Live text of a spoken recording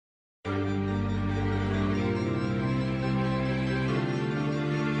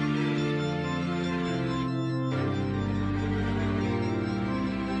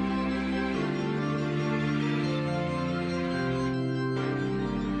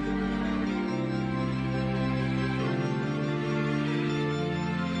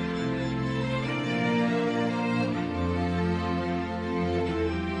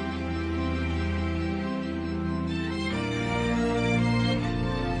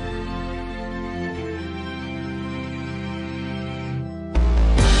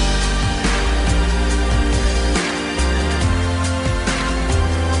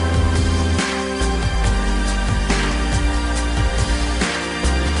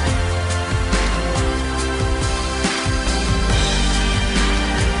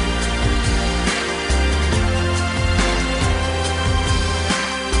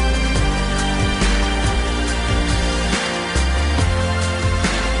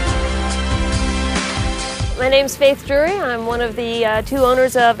My name's Faith Drury. I'm one of the two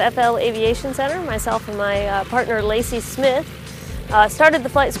owners of FL Aviation Center. Myself and my partner Lacey Smith started the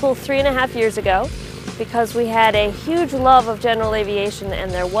flight school 3.5 years ago because we had a huge love of general aviation, and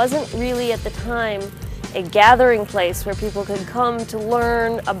there wasn't really at the time a gathering place where people could come to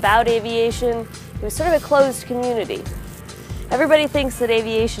learn about aviation. It was sort of a closed community. Everybody thinks that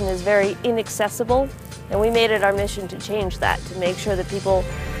aviation is very inaccessible, and we made it our mission to change that, to make sure that people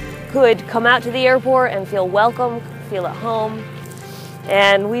could come out to the airport and feel welcome, feel at home.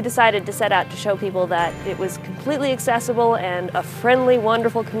 And we decided to set out to show people that it was completely accessible and a friendly,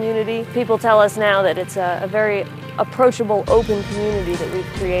 wonderful community. People tell us now that it's a very approachable, open community that we've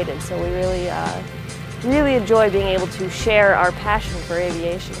created. So we really enjoy being able to share our passion for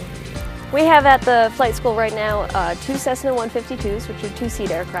aviation. We have at the flight school right now two Cessna 152s, which are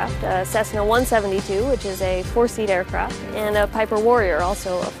two-seat aircraft, a Cessna 172, which is a four-seat aircraft, and a Piper Warrior,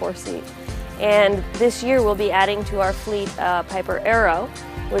 also a four-seat. And this year we'll be adding to our fleet Piper Arrow,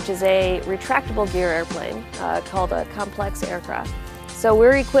 which is a retractable gear airplane called a complex aircraft. So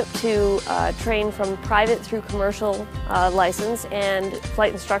we're equipped to train from private through commercial license, and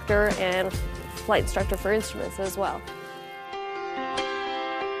flight instructor for instruments as well.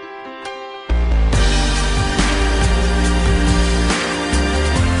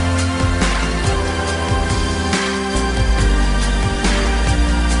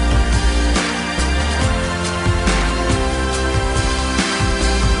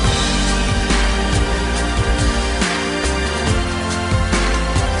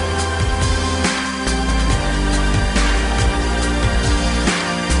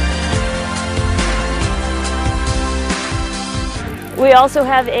 We also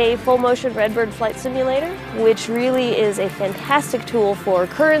have a full-motion Redbird flight simulator, which really is a fantastic tool for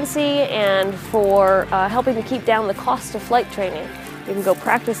currency and for helping to keep down the cost of flight training. You can go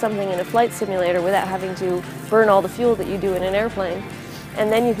practice something in a flight simulator without having to burn all the fuel that you do in an airplane. And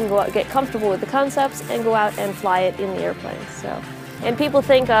then you can go out, get comfortable with the concepts, and go out and fly it in the airplane. And people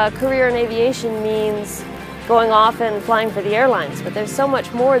think a career in aviation means going off and flying for the airlines, but there's so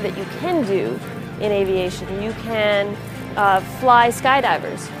much more that you can do in aviation. You can fly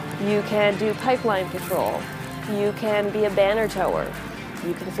skydivers, you can do pipeline patrol, you can be a banner tower,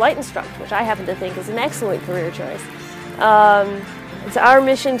 you can flight instruct, which I happen to think is an excellent career choice. It's our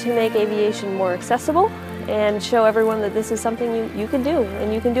mission to make aviation more accessible and show everyone that this is something you can do,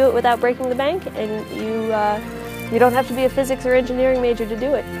 and you can do it without breaking the bank, and you don't have to be a physics or engineering major to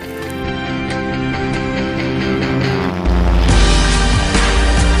do it.